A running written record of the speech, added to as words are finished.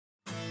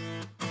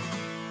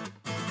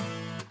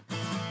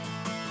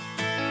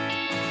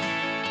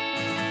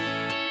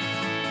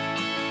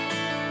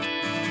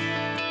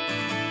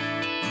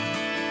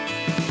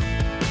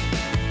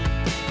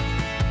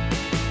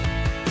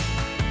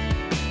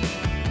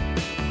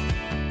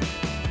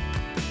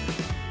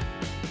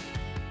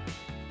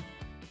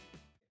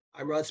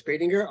Rod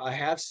Spadinger. I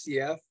have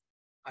CF.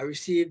 I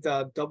received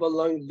a double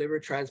lung liver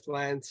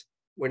transplant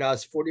when I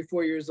was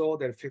 44 years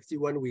old and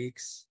 51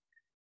 weeks.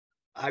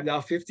 I'm now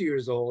 50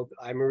 years old.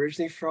 I'm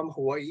originally from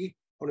Hawaii,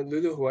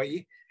 Honolulu,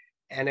 Hawaii,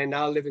 and I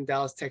now live in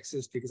Dallas,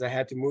 Texas because I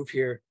had to move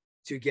here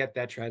to get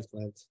that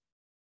transplant.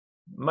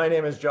 My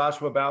name is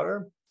Joshua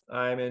Bowder.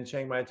 I'm in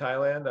Chiang Mai,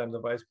 Thailand. I'm the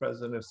Vice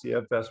President of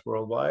CF Best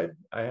Worldwide.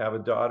 I have a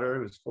daughter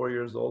who's 4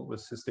 years old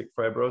with cystic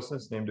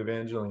fibrosis named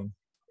Evangeline.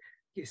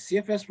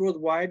 CFS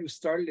Worldwide was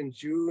started in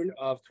June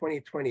of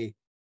 2020.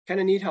 Kind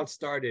of neat how it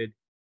started.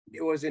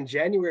 It was in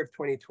January of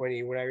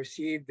 2020 when I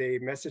received a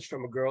message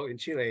from a girl in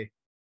Chile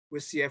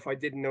with CF I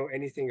didn't know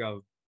anything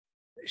of.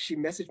 She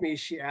messaged me.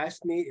 She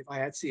asked me if I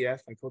had CF.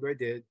 I told her I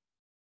did.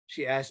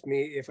 She asked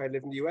me if I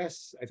lived in the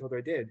US. I told her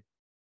I did.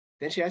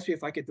 Then she asked me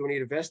if I could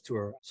donate a vest to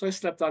her. So I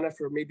slept on it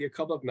for maybe a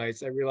couple of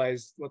nights. I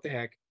realized, what the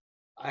heck?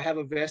 I have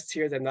a vest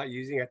here that I'm not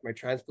using at my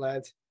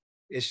transplant.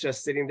 It's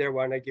just sitting there.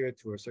 Why not give it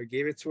to her? So I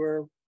gave it to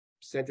her,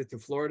 sent it to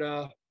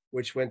Florida,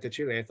 which went to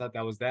Chile. I thought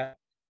that was that.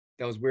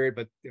 That was weird,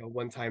 but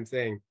one-time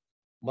thing.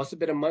 Must have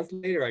been a month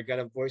later. I got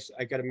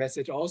a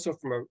message also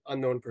from an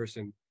unknown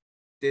person.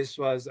 This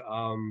was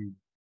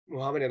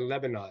Muhammad in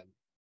Lebanon.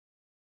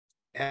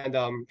 And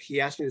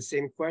he asked me the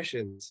same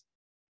questions.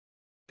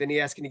 Then he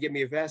asked, can you give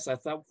me a vest? I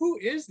thought, who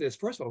is this?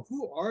 First of all,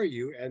 who are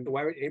you? And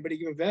why would anybody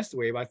give a vest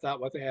away? But I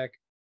thought, what the heck?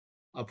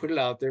 I'll put it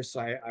out there. So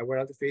I went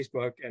on to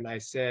Facebook and I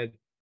said,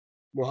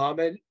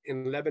 Muhammad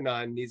in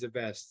Lebanon needs a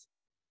vest.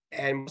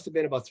 And must have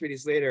been about 3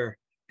 days later,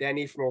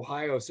 Danny from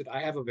Ohio said, I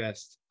have a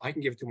vest. I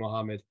can give it to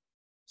Muhammad.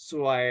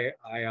 So I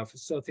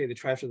facilitated the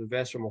transfer of the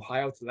vest from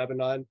Ohio to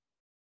Lebanon.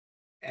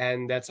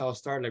 And that's how it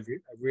started.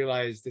 I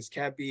realized this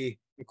can't be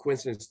a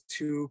coincidence.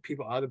 Two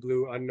people out of the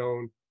blue,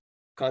 unknown,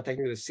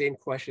 contacting me with the same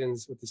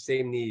questions with the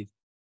same need.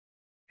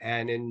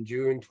 And in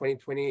June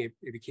 2020,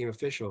 it became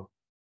official.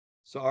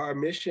 So our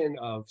mission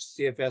of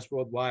CFS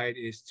Worldwide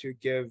is to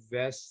give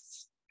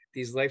vests,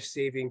 these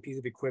life-saving piece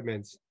of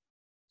equipment,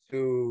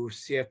 to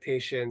CF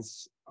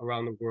patients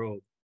around the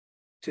world.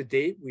 To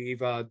date, we've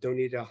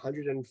donated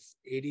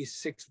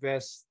 186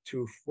 vests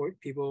to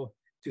people,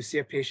 to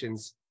CF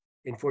patients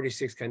in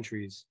 46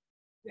 countries.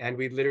 And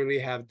we literally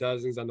have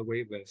dozens on the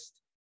wait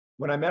list.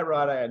 When I met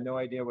Rod, I had no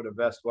idea what a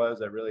vest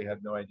was. I really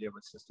had no idea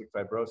what cystic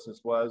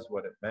fibrosis was,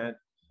 what it meant.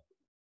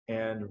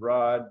 And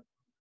Rod,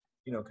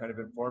 kind of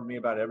informed me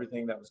about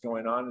everything that was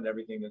going on and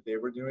everything that they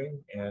were doing.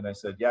 And I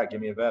said, yeah,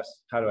 give me a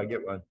vest. How do I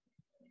get one?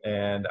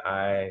 And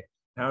I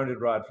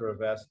hounded Rod for a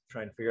vest,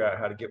 trying to figure out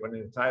how to get one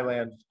into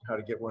Thailand, how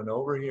to get one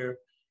over here.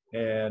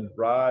 And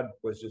Rod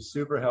was just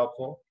super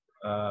helpful.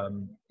 I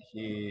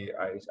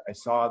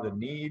saw the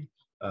need.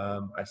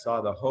 I saw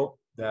the hope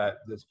that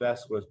this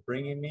vest was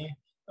bringing me.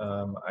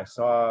 I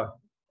saw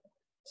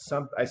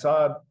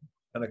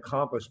an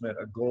accomplishment,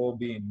 a goal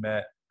being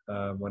met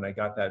when I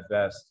got that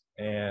vest,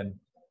 and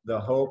the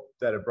hope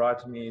that it brought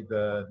to me,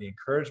 the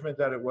encouragement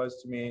that it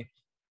was to me.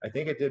 I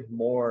think it did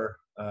more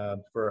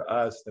for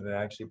us than it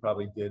actually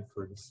probably did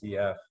for the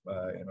CF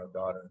and our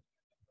daughter.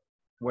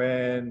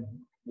 When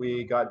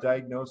we got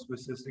diagnosed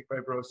with cystic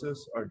fibrosis,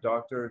 our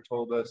doctor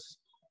told us,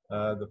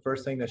 the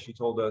first thing that she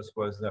told us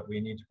was that we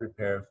need to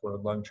prepare for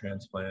a lung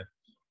transplant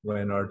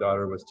when our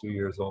daughter was 2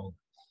 years old.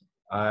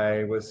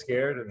 I was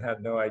scared and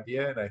had no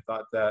idea, and I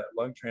thought that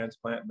lung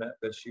transplant meant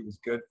that she was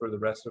good for the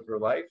rest of her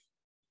life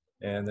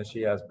and that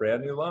she has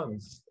brand new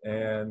lungs.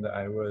 And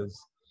I was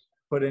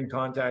put in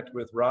contact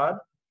with Rod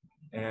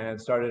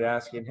and started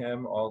asking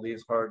him all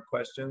these hard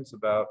questions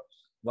about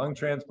lung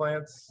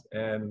transplants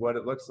and what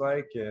it looks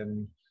like,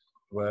 and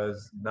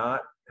was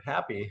not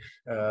happy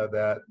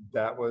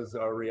that was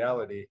our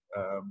reality.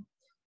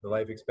 The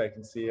life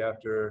expectancy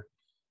after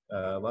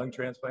lung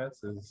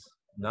transplants is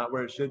not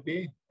where it should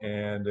be,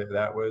 and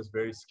that was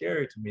very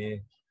scary to me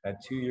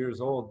at 2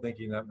 years old,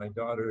 thinking that my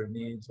daughter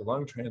needs a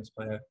lung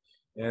transplant.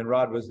 And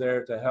Rod was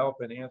there to help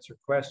and answer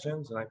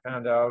questions, and I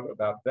found out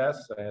about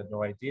vests. I had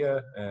no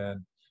idea,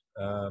 and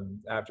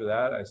after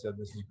that I said,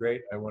 this is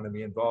great, I want to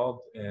be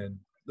involved. And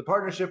the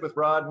partnership with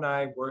Rod and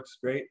I works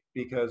great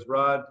because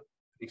Rod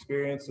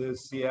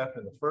experiences CF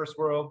in the first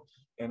world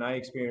and I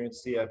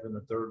experience CF in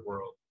the third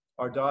world.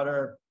 Our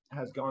daughter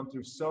has gone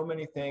through so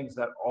many things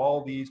that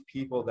all these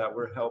people that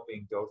we're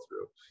helping go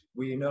through.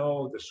 We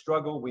know the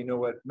struggle, we know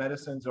what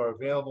medicines are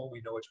available,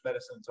 we know which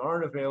medicines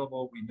aren't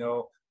available, we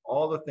know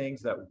all the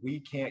things that we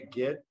can't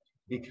get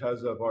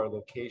because of our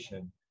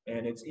location.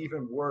 And it's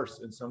even worse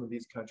in some of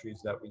these countries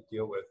that we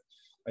deal with.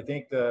 I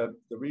think the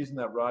reason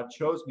that Rod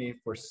chose me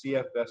for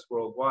CF Best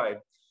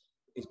Worldwide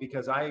is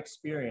because I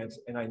experience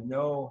and I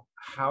know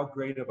how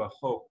great of a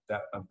hope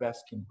that a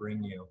vest can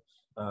bring you.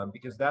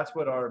 Because that's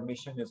what our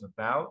mission is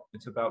about.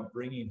 It's about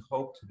bringing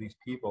hope to these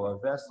people. A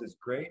vest is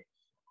great,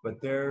 but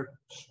they're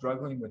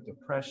struggling with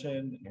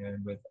depression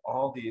and with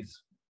all these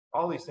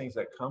things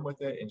that come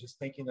with it, and just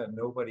thinking that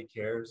nobody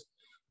cares.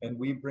 And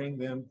we bring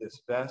them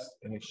this vest,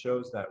 and it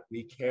shows that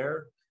we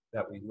care,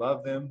 that we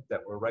love them,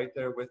 that we're right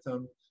there with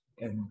them.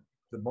 And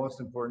the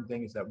most important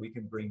thing is that we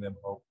can bring them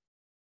hope.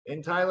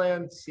 In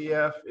Thailand,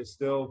 CF is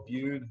still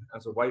viewed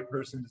as a white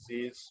person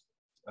disease.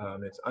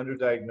 It's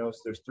underdiagnosed.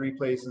 There's 3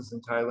 places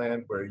in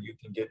Thailand where you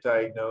can get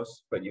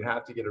diagnosed, but you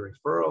have to get a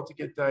referral to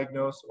get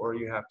diagnosed, or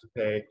you have to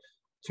pay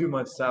 2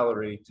 months'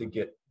 salary to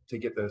get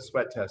the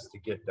sweat test to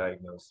get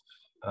diagnosed.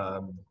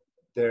 Um,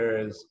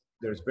 there's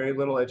very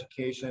little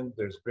education.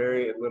 There's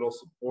very little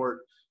support.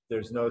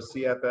 There's no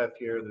CFF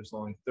here. There's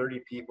only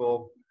 30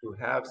 people who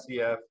have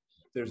CF.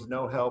 There's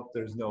no help.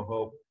 There's no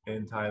hope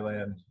in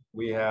Thailand.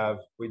 We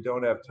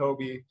don't have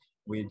Toby.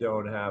 We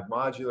don't have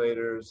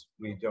modulators.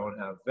 We don't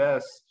have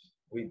vests.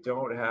 We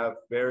don't have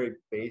very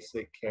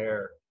basic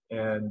care.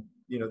 And,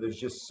 you know, there's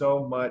just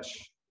so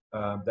much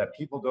that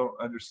people don't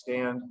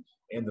understand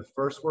in the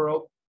first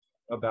world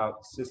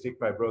about cystic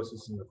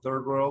fibrosis in the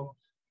third world.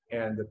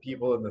 And the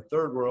people in the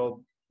third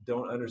world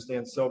don't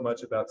understand so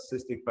much about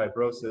cystic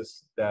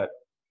fibrosis that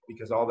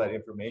because all that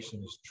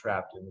information is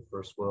trapped in the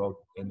first world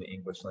in the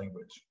English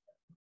language.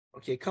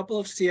 Okay, a couple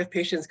of CF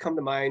patients come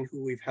to mind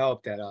who we've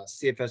helped at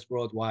CFS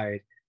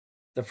Worldwide.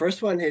 The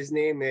first one, his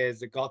name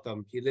is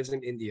Gautam. He lives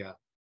in India.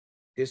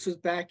 This was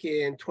back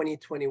in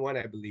 2021,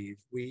 I believe.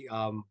 We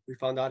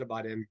found out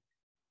about him,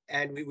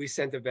 and we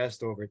sent a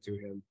vest over to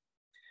him.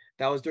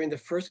 That was during the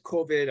first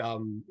COVID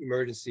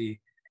emergency,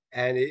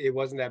 and it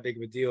wasn't that big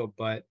of a deal.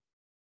 But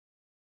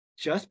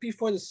just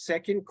before the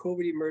second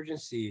COVID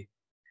emergency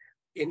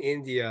in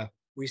India,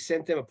 we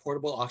sent them a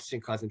portable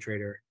oxygen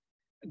concentrator.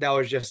 That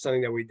was just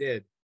something that we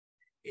did.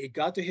 It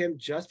got to him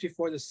just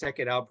before the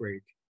second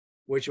outbreak,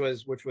 which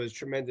was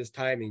tremendous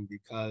timing,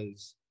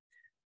 because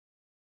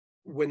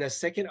when the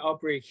second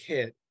outbreak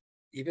hit,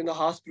 even the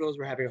hospitals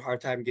were having a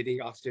hard time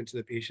getting oxygen to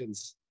the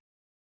patients.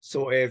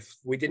 So if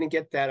we didn't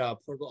get that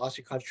portable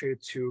oxygen concentrator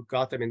to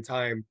Gotham in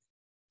time,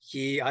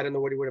 I don't know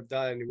what he would have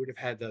done. He would have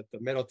had the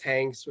metal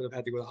tanks, would have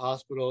had to go to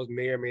hospitals,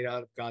 may or may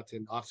not have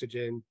gotten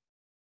oxygen.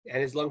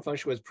 And his lung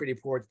function was pretty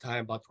poor at the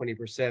time, about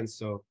 20%.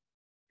 So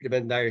he'd have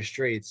been in dire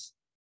straits.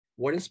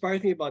 What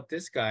inspires me about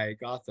this guy,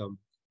 Gotham,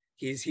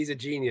 he's a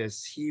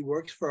genius. He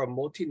works for a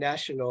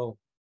multinational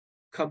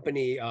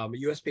company, a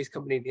US-based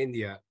company in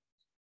India.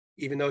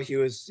 Even though he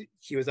was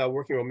out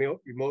working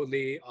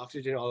remotely,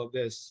 oxygen, all of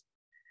this,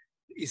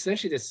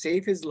 essentially to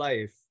save his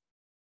life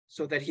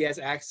so that he has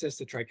access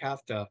to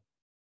Trikafta,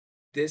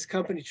 this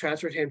company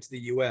transferred him to the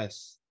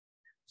US.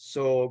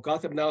 So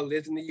Gotham now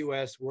lives in the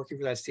US working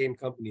for that same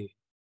company.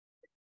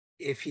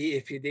 If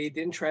they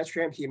didn't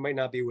transfer him, he might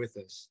not be with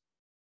us.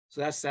 So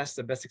that's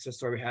the best success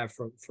story we have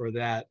for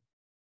that.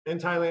 In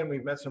Thailand,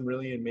 we've met some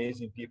really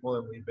amazing people,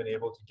 and we've been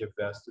able to give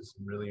vests to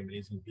some really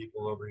amazing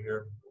people over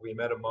here. We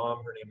met a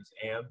mom, her name is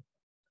Anne.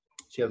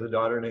 She has a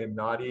daughter named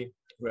Nadi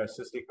who has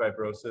cystic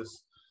fibrosis,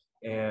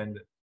 and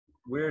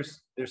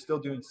they're still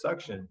doing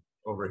suction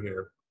over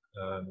here,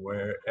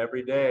 where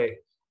every day,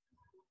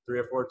 3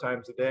 or 4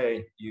 times a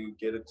day, you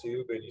get a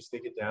tube and you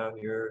stick it down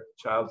your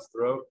child's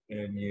throat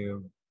and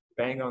you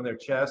bang on their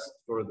chest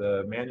for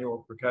the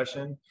manual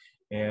percussion,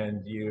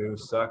 and you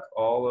suck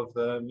all of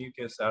the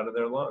mucus out of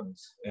their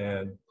lungs.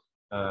 And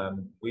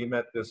we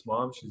met this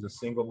mom. She's a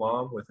single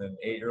mom with an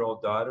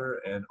 8-year-old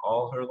daughter, and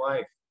all her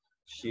life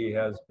she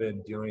has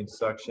been doing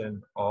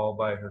suction all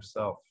by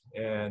herself.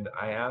 And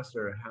I asked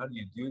her, how do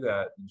you do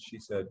that? And she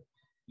said,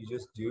 you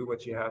just do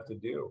what you have to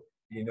do.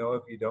 You know,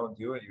 if you don't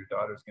do it, your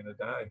daughter's going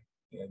to die.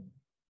 And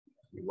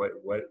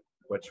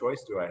what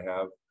choice do I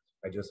have?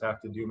 I just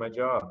have to do my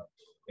job.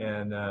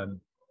 And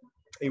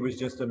it was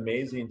just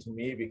amazing to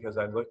me, because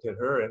I looked at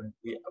her, and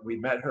we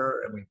met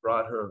her and we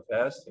brought her a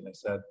vest, and I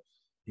said,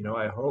 you know,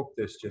 I hope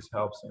this just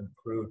helps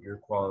improve your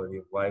quality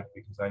of life,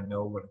 because I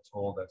know what a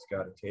toll that's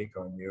got to take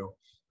on you.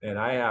 And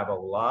I have a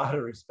lot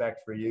of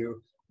respect for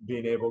you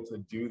being able to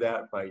do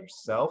that by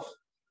yourself.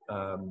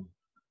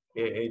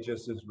 It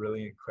just is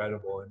really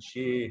incredible. And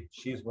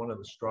she's one of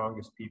the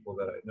strongest people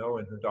that I know.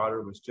 And her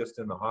daughter was just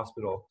in the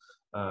hospital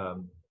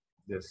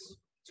this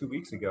 2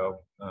 weeks ago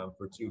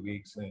for 2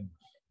 weeks. And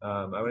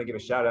I want to give a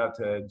shout out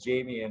to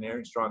Jamie and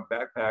Aaron Strong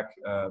Backpack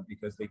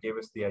because they gave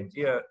us the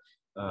idea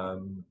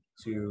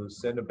to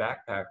send a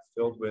backpack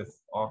filled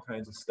with all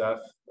kinds of stuff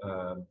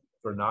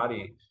for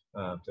Nadi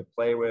to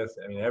play with.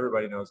 I mean,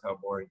 everybody knows how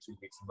boring 2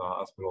 weeks in the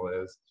hospital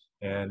is.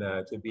 And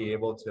to be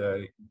able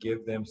to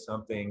give them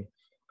something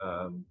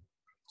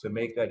to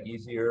make that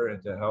easier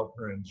and to help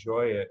her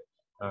enjoy it,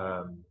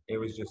 it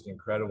was just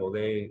incredible.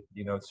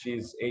 You know,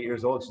 she's 8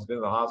 years old. She's been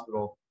in the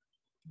hospital,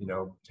 you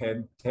know,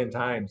 10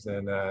 times,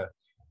 and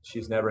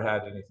she's never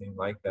had anything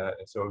like that.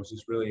 And so it was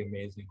just really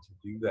amazing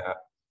to do that.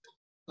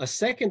 A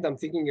second, I'm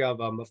thinking of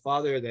a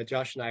father that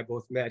Josh and I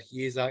both met.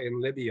 He's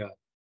in Libya.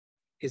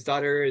 His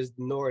daughter is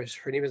Nora.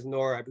 Her name is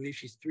Nora. I believe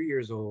she's 3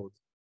 years old.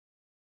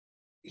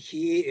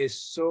 He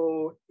is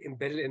so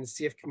embedded in the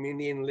CF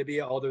community in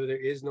Libya, although there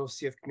is no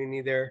CF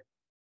community there.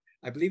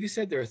 I believe he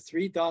said there are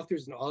 3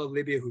 doctors in all of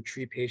Libya who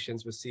treat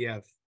patients with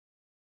CF,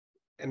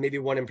 and maybe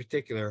one in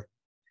particular.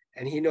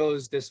 And he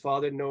knows, this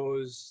father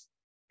knows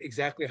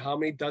exactly how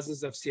many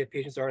dozens of CF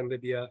patients are in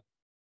Libya.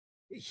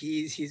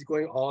 He's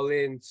going all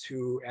in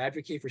to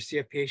advocate for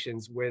CF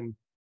patients when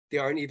they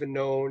aren't even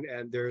known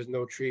and there is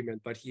no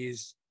treatment. But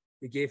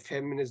we gave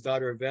him and his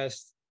daughter a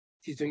vest.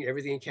 He's doing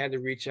everything he can to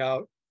reach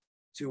out.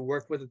 to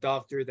work with a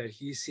doctor that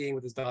he's seeing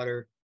with his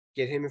daughter,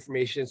 get him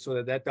information so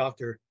that that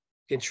doctor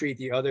can treat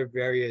the other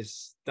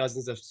various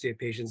dozens of CF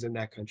patients in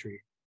that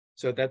country.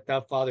 So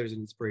that father is an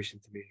inspiration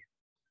to me.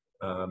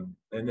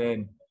 And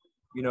then,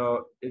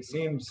 it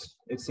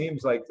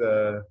seems like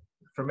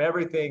from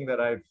everything that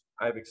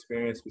I've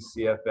experienced with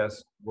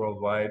CFS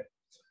worldwide,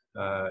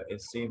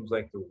 it seems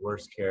like the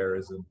worst care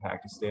is in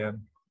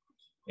Pakistan,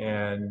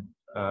 and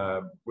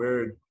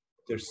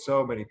there's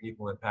so many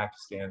people in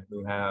Pakistan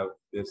who have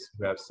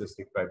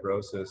cystic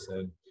fibrosis,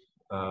 and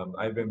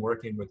I've been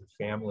working with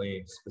the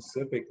family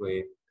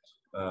specifically,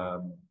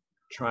 um,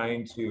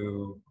 trying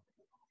to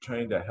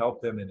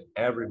help them in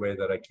every way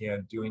that I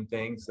can, doing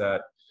things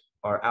that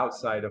are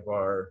outside of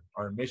our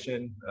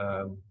mission.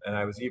 And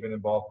I was even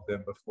involved with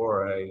them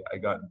before I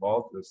got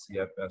involved with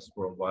CFS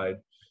Worldwide.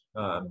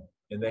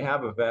 And they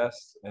have a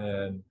vest,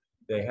 and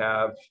they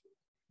have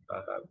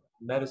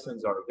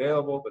medicines are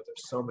available, but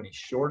there's so many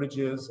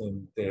shortages,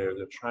 and they're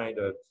trying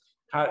to,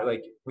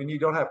 like, when you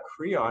don't have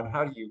Creon,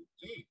 how do you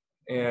eat?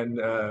 And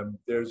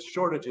there's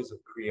shortages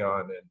of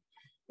Creon, and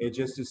it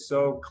just is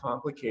so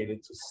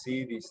complicated to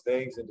see these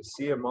things, and to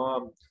see a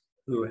mom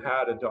who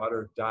had a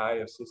daughter die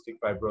of cystic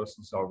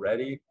fibrosis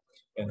already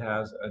and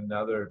has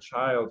another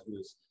child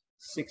who's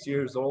 6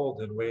 years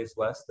old and weighs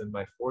less than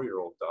my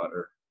 4-year-old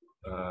daughter.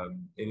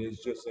 It is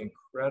just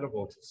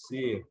incredible to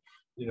see.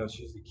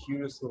 She's the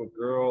cutest little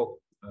girl,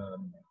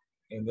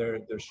 and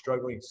they're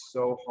struggling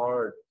so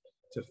hard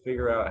to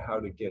figure out how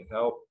to get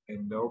help,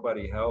 and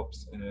nobody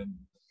helps. And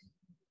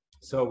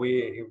so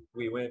we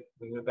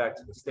went back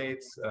to the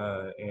States,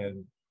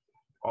 and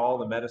all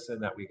the medicine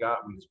that we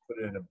got, we just put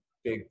it in a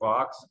big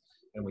box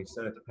and we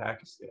sent it to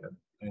Pakistan.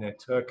 And it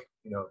took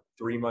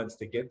 3 months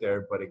to get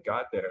there, but it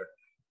got there.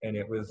 And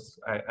it was,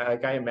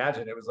 I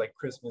imagine it was like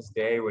Christmas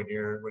Day when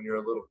you're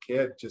a little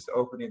kid, just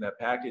opening that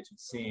package and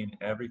seeing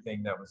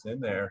everything that was in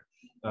there.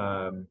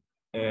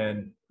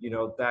 And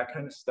that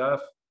kind of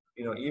stuff,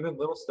 even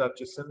little stuff,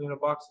 just sending a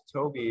box of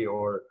Toby,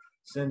 or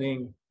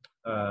sending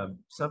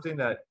something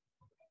that,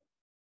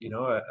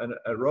 an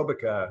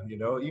aerobica,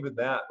 even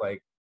that,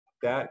 like,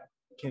 that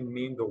can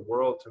mean the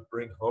world to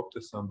bring hope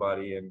to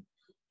somebody. And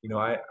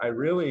I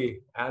really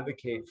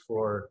advocate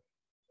for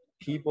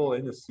people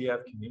in the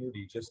CF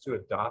community just to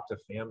adopt a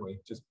family.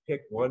 Just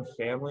pick one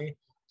family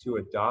to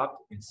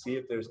adopt and see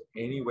if there's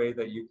any way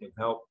that you can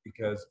help.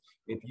 Because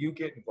if you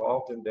get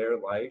involved in their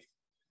life,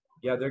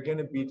 yeah, they're going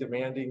to be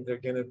demanding. They're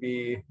going to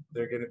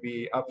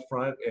be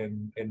upfront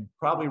and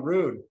probably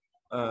rude.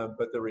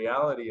 But the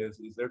reality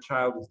is their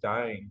child is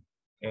dying,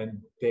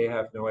 and they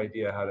have no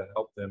idea how to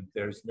help them.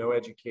 There's no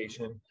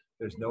education.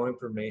 There's no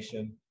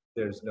information.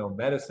 There's no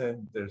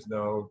medicine. There's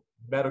no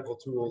medical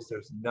tools.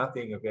 There's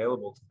nothing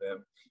available to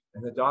them.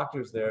 And the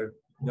doctors there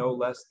know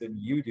less than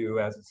you do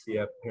as a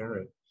CF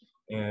parent.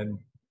 And,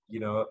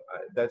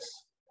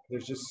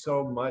 there's just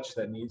so much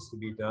that needs to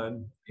be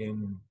done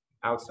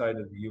outside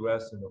of the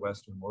US and the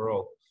Western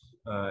world.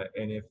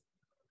 And if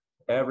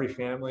every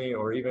family,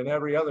 or even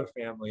every other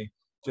family,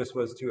 just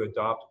was to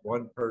adopt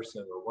one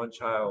person or one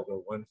child or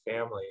one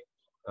family,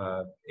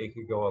 it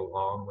could go a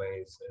long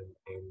ways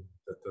in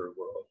the third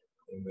world,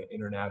 in the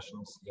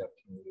international CF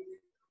community.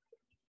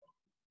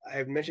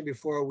 I've mentioned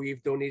before,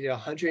 we've donated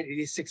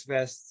 186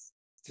 vests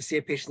to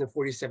CF patients in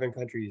 47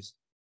 countries,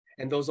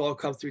 and those all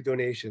come through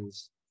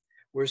donations.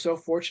 We're so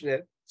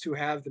fortunate to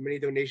have the many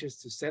donations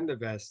to send the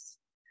vests.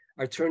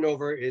 Our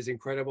turnover is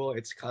incredible.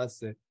 It's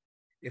constant.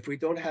 If we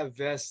don't have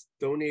vests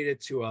donated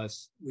to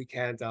us, we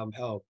can't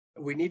help.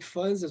 We need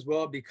funds as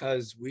well,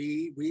 because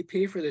we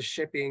pay for the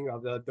shipping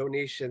of the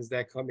donations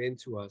that come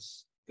into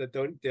us.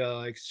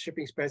 The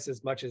shipping expense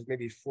as much as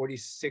maybe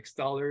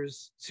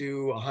 $46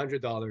 to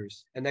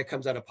 $100, and that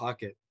comes out of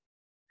pocket.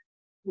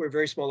 We're a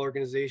very small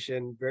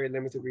organization, very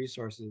limited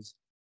resources.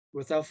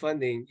 Without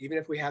funding, even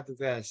if we have the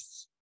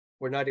vests,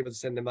 we're not able to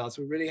send them out.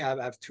 So we really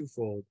have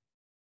twofold.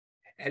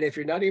 And if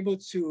you're not able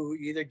to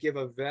either give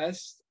a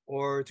vest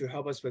or to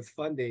help us with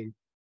funding,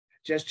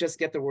 just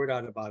get the word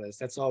out about us.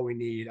 That's all we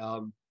need.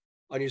 On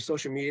your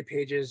social media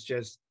pages,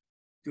 just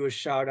do a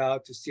shout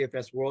out to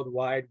CFS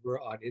Worldwide.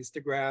 We're on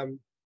Instagram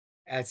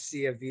at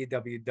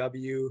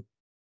CFVWW,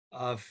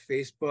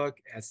 Facebook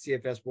at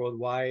CFS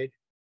Worldwide.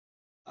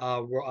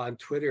 We're on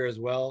Twitter as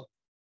well.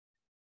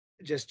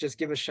 Just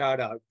give a shout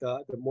out.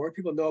 The more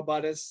people know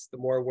about us, the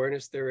more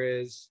awareness there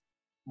is,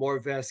 more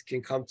vests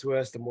can come to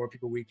us, the more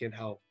people we can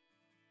help.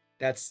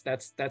 That's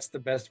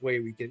the best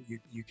way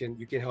you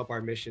can help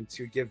our mission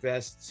to give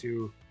vests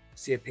to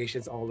CF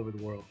patients all over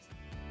the world.